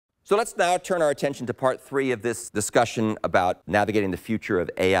So let's now turn our attention to part 3 of this discussion about navigating the future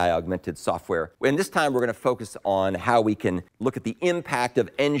of AI-augmented software. And this time we're going to focus on how we can look at the impact of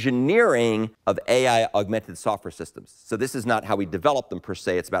engineering of AI-augmented software systems. So this is not how we develop them per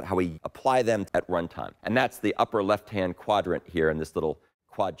se, it's about how we apply them at runtime. And that's the upper left-hand quadrant here in this little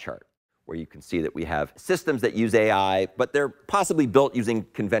quad chart, where you can see that we have systems that use AI, but they're possibly built using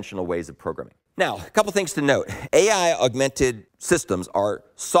conventional ways of programming. Now, a couple things to note. AI-augmented systems are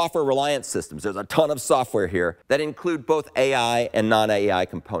software reliance systems. There's a ton of software here that include both AI and non-AI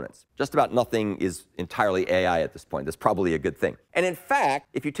components. Just about nothing is entirely AI at this point. That's probably a good thing. And in fact,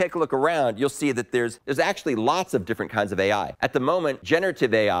 if you take a look around, you'll see that there's actually lots of different kinds of AI. At the moment,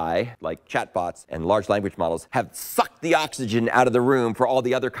 generative AI, like chatbots and large language models, have sucked the oxygen out of the room for all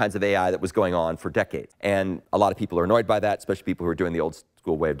the other kinds of AI that was going on for decades. And a lot of people are annoyed by that, especially people who are doing the old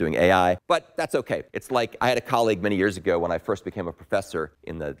school way of doing AI. But that's okay. It's like I had a colleague many years ago when I first became a professor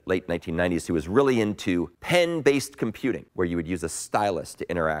in the late 1990s who was really into pen-based computing, where you would use a stylus to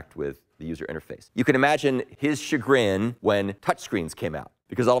interact with the user interface. You can imagine his chagrin when touchscreens came out,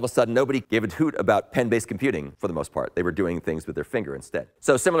 because all of a sudden nobody gave a hoot about pen-based computing for the most part. They were doing things with their finger instead.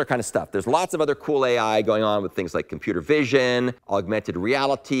 So similar kind of stuff. There's lots of other cool AI going on with things like computer vision, augmented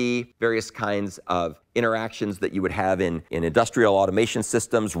reality, various kinds of interactions that you would have in industrial automation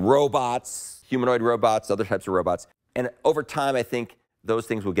systems, robots, humanoid robots, other types of robots. And over time, I think those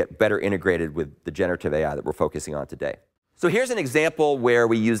things will get better integrated with the generative AI that we're focusing on today. So here's an example where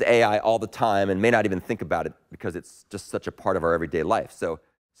we use AI all the time and may not even think about it because it's just such a part of our everyday life. So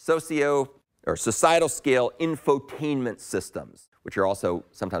societal scale infotainment systems, which are also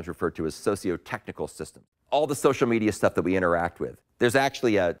sometimes referred to as socio-technical systems. All the social media stuff that we interact with. There's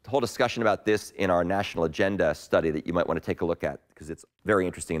actually a whole discussion about this in our National Agenda study that you might want to take a look at, because it's very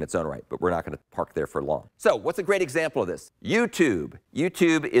interesting in its own right, but we're not going to park there for long. So what's a great example of this? YouTube.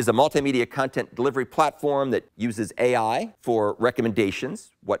 YouTube is a multimedia content delivery platform that uses AI for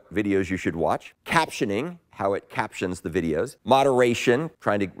recommendations, what videos you should watch, captioning, how it captions the videos, moderation,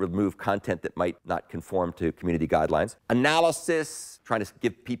 trying to remove content that might not conform to community guidelines, analysis, trying to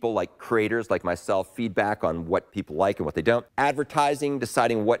give people like creators like myself feedback on what people like and what they don't, advertising,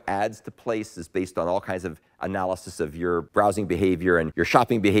 deciding what ads to place is based on all kinds of analysis of your browsing behavior and your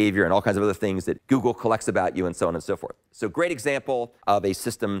shopping behavior and all kinds of other things that Google collects about you and so on and so forth. So great example of a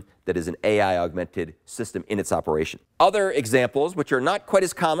system that is an AI-augmented system in its operation. Other examples, which are not quite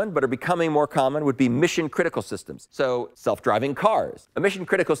as common but are becoming more common, would be mission-critical systems. So self-driving cars. A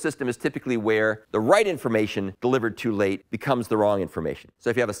mission-critical system is typically where the right information delivered too late becomes the wrong information. So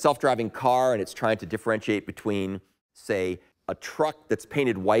if you have a self-driving car and it's trying to differentiate between, say, a truck that's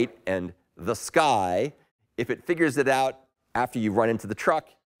painted white and the sky, if it figures it out after you run into the truck,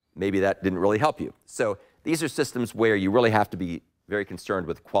 maybe that didn't really help you. So these are systems where you really have to be very concerned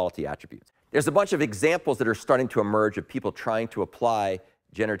with quality attributes. There's a bunch of examples that are starting to emerge of people trying to apply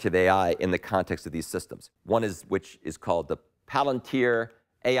generative AI in the context of these systems. One is which is called the Palantir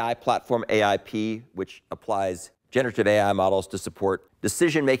AI platform, AIP, which applies generative AI models to support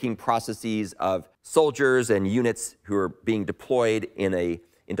decision-making processes of soldiers and units who are being deployed into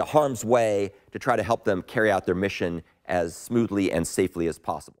harm's way to try to help them carry out their mission as smoothly and safely as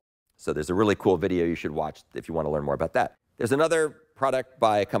possible. So there's a really cool video you should watch if you want to learn more about that. There's another product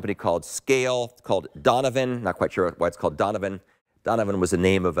by a company called Scale, called Donovan. Not quite sure why it's called Donovan. Donovan was the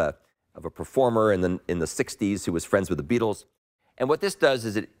name of a performer in the 60s who was friends with the Beatles. And what this does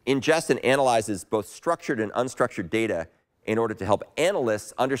is it ingests and analyzes both structured and unstructured data in order to help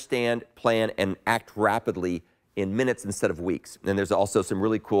analysts understand, plan, and act rapidly in minutes instead of weeks. And there's also some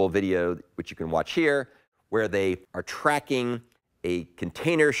really cool video, which you can watch here, where they are tracking a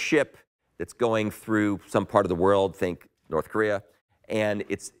container ship that's going through some part of the world, think North Korea, and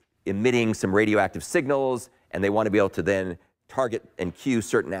it's emitting some radioactive signals, and they want to be able to then target and cue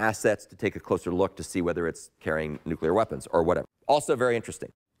certain assets to take a closer look to see whether it's carrying nuclear weapons or whatever. Also very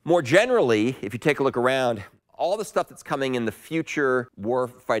interesting. More generally, if you take a look around, all the stuff that's coming in the future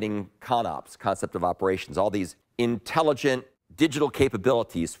war-fighting ConOps, concept of operations, all these intelligent digital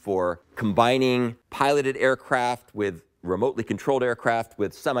capabilities for combining piloted aircraft with remotely controlled aircraft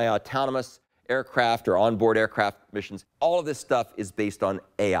with semi-autonomous aircraft or onboard aircraft missions, all of this stuff is based on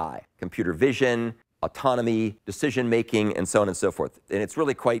AI, computer vision, autonomy, decision-making, and so on and so forth. And it's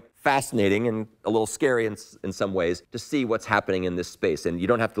really quite fascinating and a little scary in some ways to see what's happening in this space. And you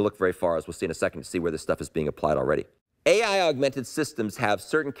don't have to look very far, as we'll see in a second, to see where this stuff is being applied already. AI-augmented systems have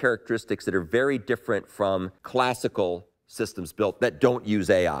certain characteristics that are very different from classical systems built that don't use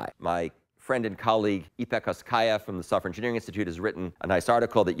AI. My friend and colleague Ipek Oskaya from the Software Engineering Institute has written a nice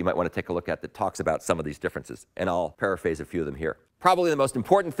article that you might want to take a look at that talks about some of these differences. And I'll paraphrase a few of them here. Probably the most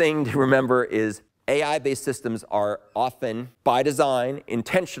important thing to remember is AI-based systems are often, by design,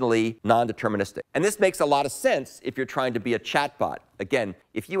 intentionally non-deterministic. And this makes a lot of sense if you're trying to be a chatbot. Again,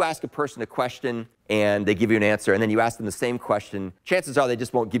 if you ask a person a question and they give you an answer, and then you ask them the same question, chances are they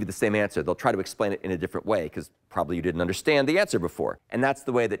just won't give you the same answer. They'll try to explain it in a different way, because probably you didn't understand the answer before. And that's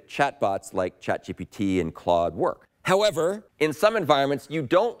the way that chatbots like ChatGPT and Claude work. However, in some environments, you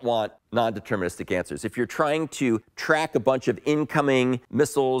don't want non-deterministic answers. If you're trying to track a bunch of incoming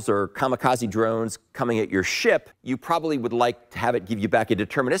missiles or kamikaze drones coming at your ship, you probably would like to have it give you back a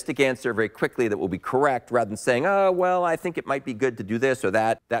deterministic answer very quickly that will be correct, rather than saying, oh, well, I think it might be good to do this or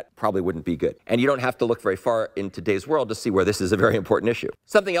that. That probably wouldn't be good. And you don't have to look very far in today's world to see where this is a very important issue.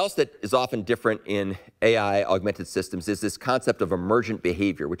 Something else that is often different in AI-augmented systems is this concept of emergent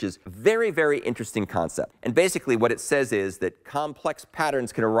behavior, which is a very, very interesting concept. And basically what it says is that complex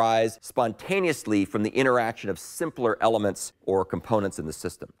patterns can arise spontaneously from the interaction of simpler elements or components in the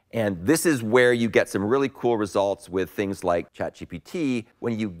system. And this is where you get some really cool results with things like ChatGPT,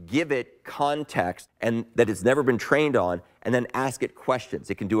 when you give it context and that it's never been trained on, and then ask it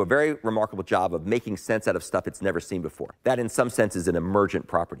questions. It can do a very remarkable job of making sense out of stuff it's never seen before. That, in some sense, is an emergent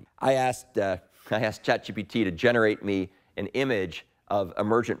property. I asked ChatGPT to generate me an image of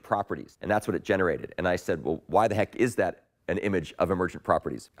emergent properties, and that's what it generated. And I said, well, why the heck is that an image of emergent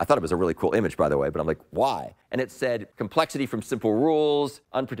properties? I thought it was a really cool image, by the way, but I'm like, why? And it said complexity from simple rules,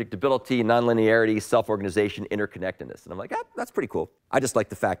 unpredictability, nonlinearity, self-organization, interconnectedness. And I'm like, that's pretty cool. I just like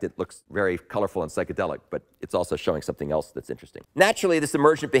the fact it looks very colorful and psychedelic, but it's also showing something else that's interesting. Naturally, this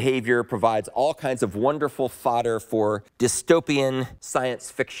emergent behavior provides all kinds of wonderful fodder for dystopian science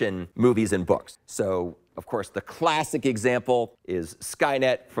fiction movies and books. So, of course, the classic example is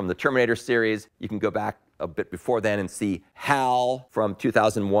Skynet from the Terminator series. You can go back a bit before then and see HAL from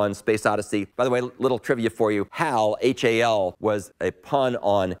 2001, Space Odyssey. By the way, little trivia for you, HAL, H-A-L, was a pun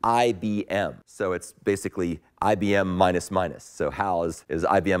on IBM. So it's basically IBM minus minus. So HAL is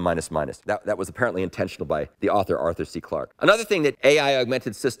IBM minus minus. That was apparently intentional by the author Arthur C. Clarke. Another thing that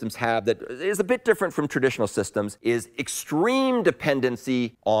AI-augmented systems have that is a bit different from traditional systems is extreme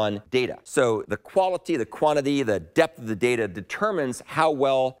dependency on data. So the quality, the quantity, the depth of the data determines how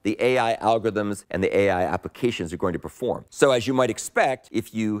well the AI algorithms and the AI applications are going to perform. So as you might expect,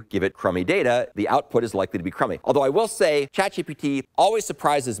 if you give it crummy data, the output is likely to be crummy. Although I will say, ChatGPT always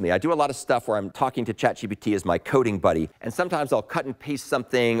surprises me. I do a lot of stuff where I'm talking to ChatGPT as my coding buddy, and sometimes I'll cut and paste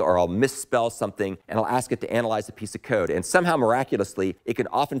something or I'll misspell something and I'll ask it to analyze a piece of code. And somehow miraculously, it can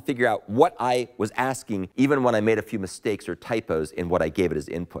often figure out what I was asking even when I made a few mistakes or typos in what I gave it as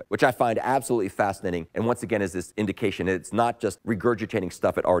input, which I find absolutely fascinating. And once again, is this indication that it's not just regurgitating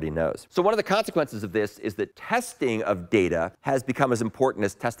stuff it already knows. So one of the consequences of this is that testing of data has become as important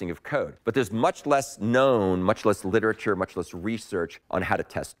as testing of code. But there's much less known, much less literature, much less research on how to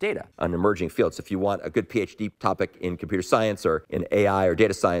test data, an emerging field. So if you want a good PhD topic in computer science or in AI or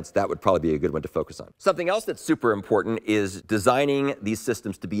data science, that would probably be a good one to focus on. Something else that's super important is designing these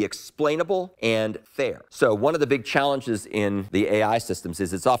systems to be explainable and fair. So one of the big challenges in the AI systems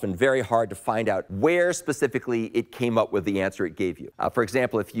is it's often very hard to find out where specifically it came up with the answer it gave you. For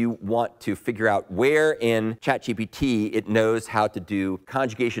example, if you want to figure out where in ChatGPT it knows how to do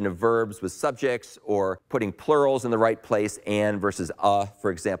conjugation of verbs with subjects or putting plurals in the right place, and versus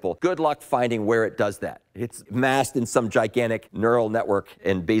for example, good luck finding where it does that. It's masked in some gigantic neural network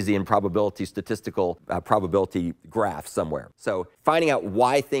and Bayesian probability statistical probability graph somewhere. So finding out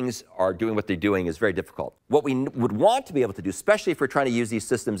why things are doing what they're doing is very difficult. What we would want to be able to do, especially if we're trying to use these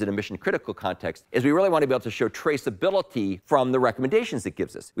systems in a mission critical context, is we really want to be able to show traceability from the recommendations it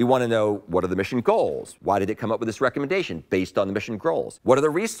gives us. We want to know, what are the mission goals? Why did it come up with this recommendation based on the mission goals? What are the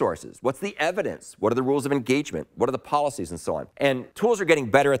resources? What's the evidence? What are the rules of engagement? What are the policies, and so on? And tools are getting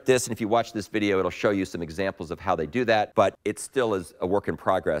better at this, and if you watch this video, it'll show you some examples of how they do that, but it still is a work in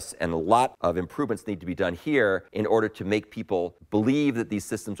progress, and a lot of improvements need to be done here in order to make people believe that these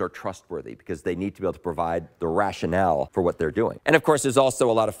systems are trustworthy, because they need to be able to provide the rationale for what they're doing. And of course, there's also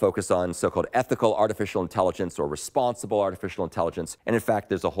a lot of focus on so-called ethical artificial intelligence or responsible artificial intelligence, and in fact,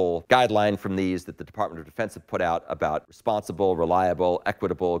 there's a whole guideline from these that the Department of Defense have put out about responsible, reliable,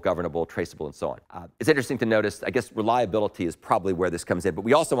 equitable, governable, traceable, and so on. It's interesting to notice, I guess reliability is probably where this comes in, but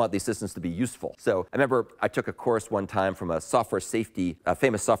we also want these systems to be useful. So I remember remember I took a course one time from a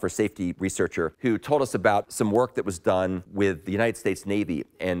famous software safety researcher who told us about some work that was done with the United States Navy,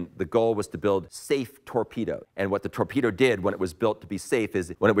 and the goal was to build safe torpedoes. And what the torpedo did when it was built to be safe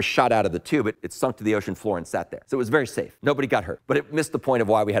is when it was shot out of the tube, it sunk to the ocean floor and sat there. So it was very safe. Nobody got hurt, but it missed the point of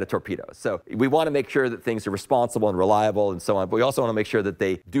why we had a torpedo. So we want to make sure that things are responsible and reliable and so on, but we also want to make sure that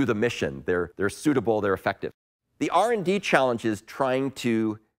they do the mission. They're suitable, they're effective. The R&D challenges trying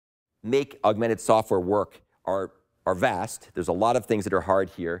to make augmented software work are vast. There's a lot of things that are hard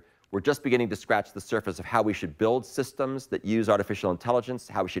here. We're just beginning to scratch the surface of how we should build systems that use artificial intelligence,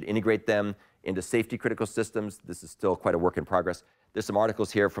 how we should integrate them into safety critical systems. This is still quite a work in progress. There's some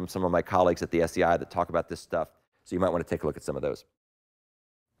articles here from some of my colleagues at the SEI that talk about this stuff, so you might want to take a look at some of those.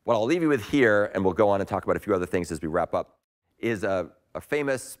 What I'll leave you with here, and we'll go on and talk about a few other things as we wrap up, is a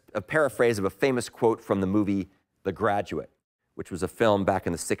paraphrase of a famous quote from the movie The Graduate, which was a film back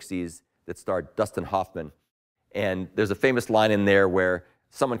in the 60s that starred Dustin Hoffman. And there's a famous line in there where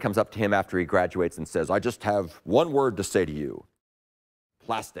someone comes up to him after he graduates and says, "I just have one word to say to you,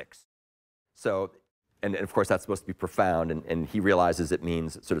 plastics." So, and of course that's supposed to be profound, and he realizes it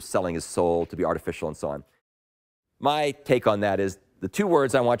means sort of selling his soul to be artificial and so on. My take on that is the two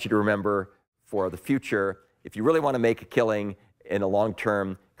words I want you to remember for the future, if you really want to make a killing in a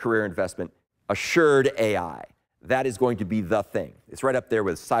long-term career investment, assured AI. That is going to be the thing. It's right up there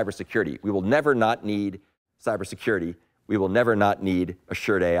with cybersecurity. We will never not need cybersecurity. We will never not need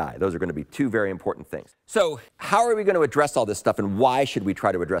assured AI. Those are going to be two very important things. So how are we going to address all this stuff, and why should we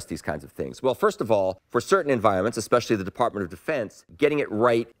try to address these kinds of things? Well, first of all, for certain environments, especially the Department of Defense, getting it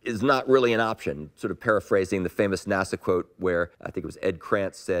right is not really an option. Sort of paraphrasing the famous NASA quote where I think it was Ed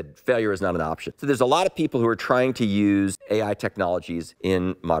Krantz said, "Failure is not an option." So there's a lot of people who are trying to use AI technologies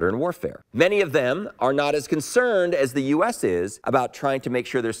in modern warfare. Many of them are not as concerned as the US is about trying to make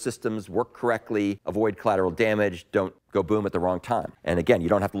sure their systems work correctly, avoid collateral damage, don't go boom at the wrong time. And again, you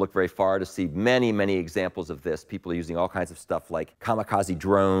don't have to look very far to see many, many examples of this. People are using all kinds of stuff like kamikaze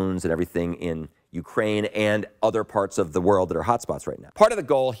drones and everything in Ukraine and other parts of the world that are hotspots right now. Part of the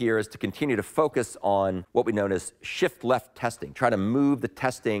goal here is to continue to focus on what we know as shift-left testing, try to move the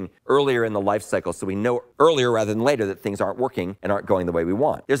testing earlier in the life cycle so we know earlier rather than later that things aren't working and aren't going the way we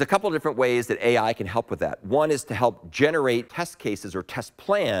want. There's a couple of different ways that AI can help with that. One is to help generate test cases or test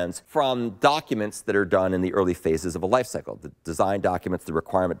plans from documents that are done in the early phases of a life cycle, the design documents, the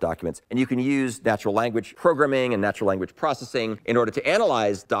requirement documents, and you can use natural language programming and natural language processing in order to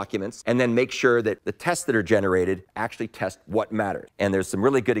analyze documents and then make sure that the tests that are generated actually test what matters. And there's some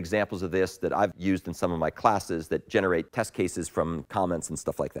really good examples of this that I've used in some of my classes that generate test cases from comments and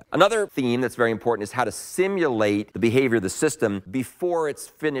stuff like that. Another theme that's very important is how to simulate the behavior of the system before it's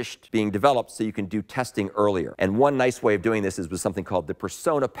finished being developed so you can do testing earlier. And one nice way of doing this is with something called the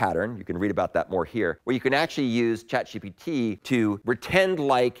persona pattern. You can read about that more here, where you can actually use ChatGPT to pretend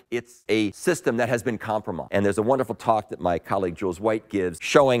like it's a system that has been compromised. And there's a wonderful talk that my colleague Jules White gives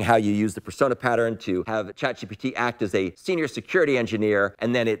showing how you use the persona pattern to have ChatGPT act as a senior security engineer,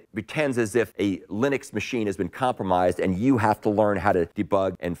 and then it pretends as if a Linux machine has been compromised and you have to learn how to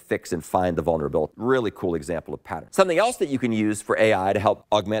debug and fix and find the vulnerability. Really cool example of pattern. Something else that you can use for AI to help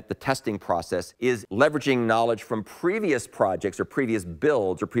augment the testing process is leveraging knowledge from previous projects or previous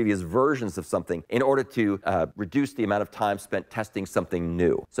builds or previous versions of something in order to reduce the amount of time spent testing something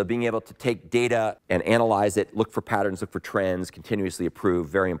new. So being able to take data and analyze it, look for patterns, look for trends, continuously improve,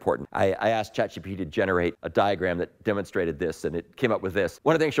 very important. I asked ChatGPT to generate a diagram that demonstrated this, and it came up with this.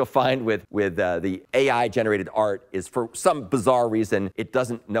 One of the things you'll find with the AI-generated art is, for some bizarre reason, it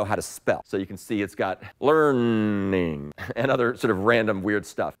doesn't know how to spell. So you can see it's got learning and other sort of random weird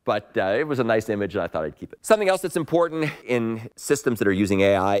stuff. But it was a nice image, and I thought I'd keep it. Something else that's important in systems that are using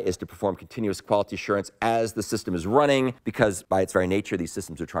AI is to perform continuous quality assurance as the system is running, because by its very nature, these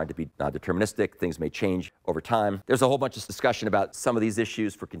systems are trying to be non-deterministic. Things may change over time. There's a whole bunch of discussion about some of these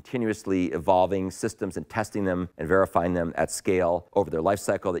issues for continuously evolving systems and testing them and verifying them at scale over their life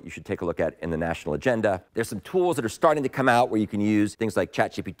cycle that you should take a look at in the national agenda. There's some tools that are starting to come out where you can use things like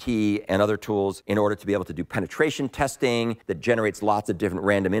ChatGPT and other tools in order to be able to do penetration testing that generates lots of different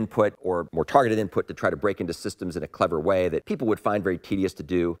random input or more targeted input to try to break into systems in a clever way that people would find very tedious to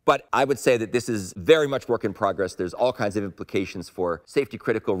do. But I would say that this is very much work in progress. There's all kinds of implications for safety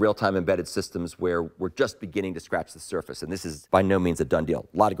critical real-time embedded systems where we're just beginning to scratch the surface. And this is by no means a done deal.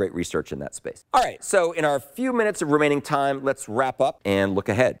 A lot of great research in that space. space. All right, so in our few minutes of remaining time, let's wrap up and look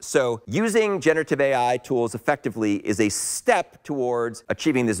ahead. So using generative AI tools effectively is a step towards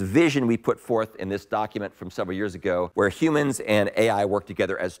achieving this vision we put forth in this document from several years ago, where humans and AI work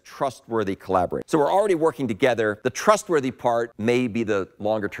together as trustworthy collaborators. So we're already working together. The trustworthy part may be the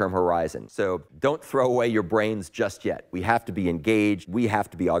longer-term horizon. So don't throw away your brains just yet. We have to be engaged. We have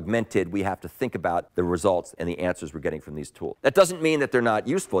to be augmented. We have to think about the results and the answers we're getting from these tools. That doesn't mean that they're not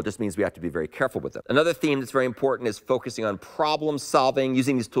useful. It just means we have to be very careful with them. Another theme that's very important is focusing on problem solving,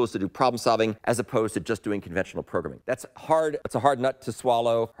 using these tools to do problem solving as opposed to just doing conventional programming. That's hard. It's a hard nut to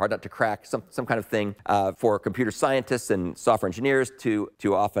swallow, hard nut to crack, some kind of thing for computer scientists and software engineers to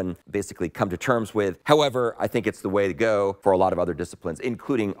often basically come to terms with. However, I think it's the way to go for a lot of other disciplines,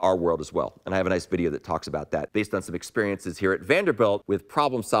 including our world as well. And I have a nice video that talks about that based on some experiences here at Vanderbilt with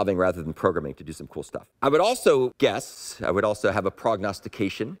problem solving rather than programming to do some cool stuff. I would also have a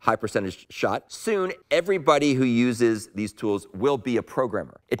prognostication, high percentage shot. Soon, everybody who uses these tools will be a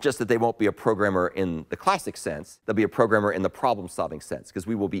programmer. It's just that they won't be a programmer in the classic sense. They'll be a programmer in the problem solving sense, because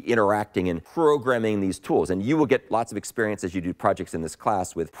we will be interacting and programming these tools. And you will get lots of experience as you do projects in this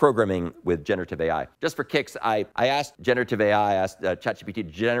class with programming with generative AI. Just for kicks, I asked generative AI, I asked ChatGPT to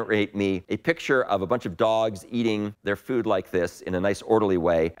generate me a picture of a bunch of dogs eating their food like this in a nice orderly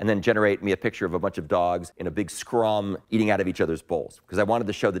way, and then generate me a picture of a bunch of dogs in a big scrum eating out of each other's bowls, because I wanted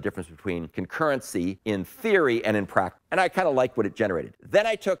to show the difference between concurrency in theory and in practice. And I kind of liked what it generated. Then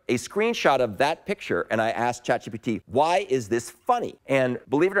I took a screenshot of that picture and I asked ChatGPT, why is this funny? And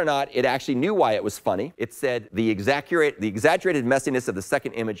believe it or not, it actually knew why it was funny. It said, the exaggerated messiness of the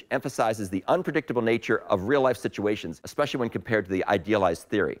second image emphasizes the unpredictable nature of real-life situations, especially when compared to the idealized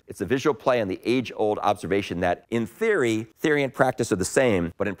theory. It's a visual play on the age-old observation that, in theory and practice are the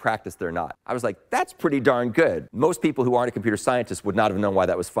same, but in practice they're not. I was like, that's pretty darn good. Most people who aren't a computer scientist would not have known why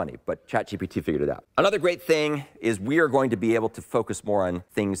that was funny, but ChatGPT figured it out. Another great thing is we are going to be able to focus more on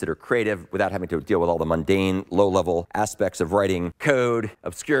things that are creative without having to deal with all the mundane, low-level aspects of writing code,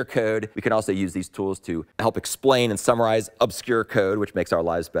 obscure code. We can also use these tools to help explain and summarize obscure code, which makes our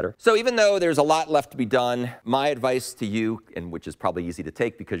lives better. So even though there's a lot left to be done, my advice to you, and which is probably easy to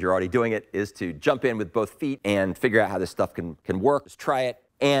take because you're already doing it, is to jump in with both feet and figure out how this stuff can work. Just try it.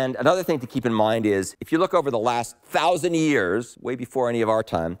 And another thing to keep in mind is, if you look over the last 1,000 years, way before any of our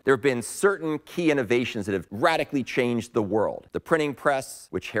time, there have been certain key innovations that have radically changed the world. The printing press,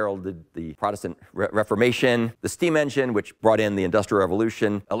 which heralded the Protestant Reformation, the steam engine, which brought in the Industrial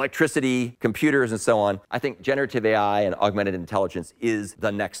Revolution, electricity, computers, and so on. I think generative AI and augmented intelligence is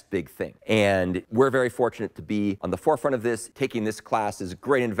the next big thing. And we're very fortunate to be on the forefront of this. Taking this class is a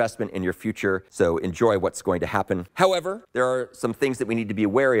great investment in your future, so enjoy what's going to happen. However, there are some things that we need to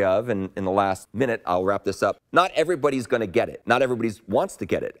be wary of, and in the last minute, I'll wrap this up. Not everybody's going to get it. Not everybody wants to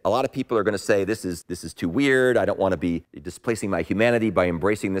get it. A lot of people are going to say, this is too weird. I don't want to be displacing my humanity by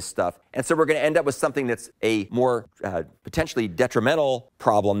embracing this stuff. And so we're going to end up with something that's a more potentially detrimental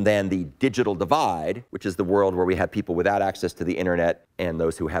problem than the digital divide, which is the world where we have people without access to the internet and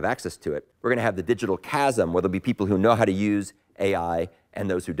those who have access to it. We're going to have the digital chasm, where there'll be people who know how to use AI and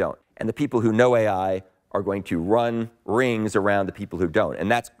those who don't. And the people who know AI are going to run rings around the people who don't.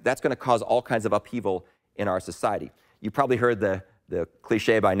 And that's going to cause all kinds of upheaval in our society. You probably heard the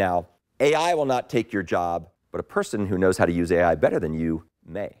cliche by now, AI will not take your job, but a person who knows how to use AI better than you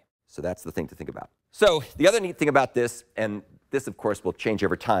may. So that's the thing to think about. So the other neat thing about this, and this of course will change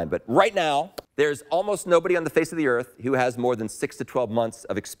over time, but right now, there's almost nobody on the face of the earth who has more than 6 to 12 months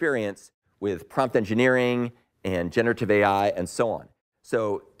of experience with prompt engineering and generative AI and so on.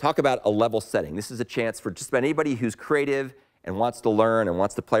 So talk about a level setting. This is a chance for just about anybody who's creative and wants to learn and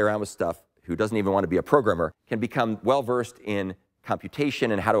wants to play around with stuff, who doesn't even want to be a programmer, can become well-versed in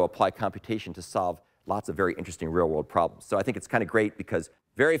computation and how to apply computation to solve lots of very interesting real-world problems. So I think it's kind of great because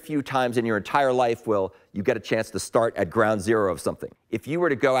very few times in your entire life will you get a chance to start at ground zero of something. If you were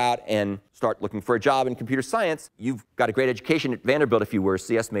to go out and start looking for a job in computer science, you've got a great education at Vanderbilt if you were a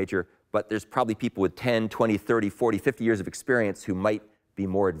CS major, but there's probably people with 10, 20, 30, 40, 50 years of experience who might be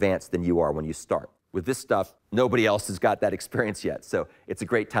more advanced than you are when you start. With this stuff, nobody else has got that experience yet, so it's a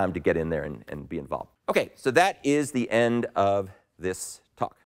great time to get in there and be involved. Okay, so that is the end of this talk.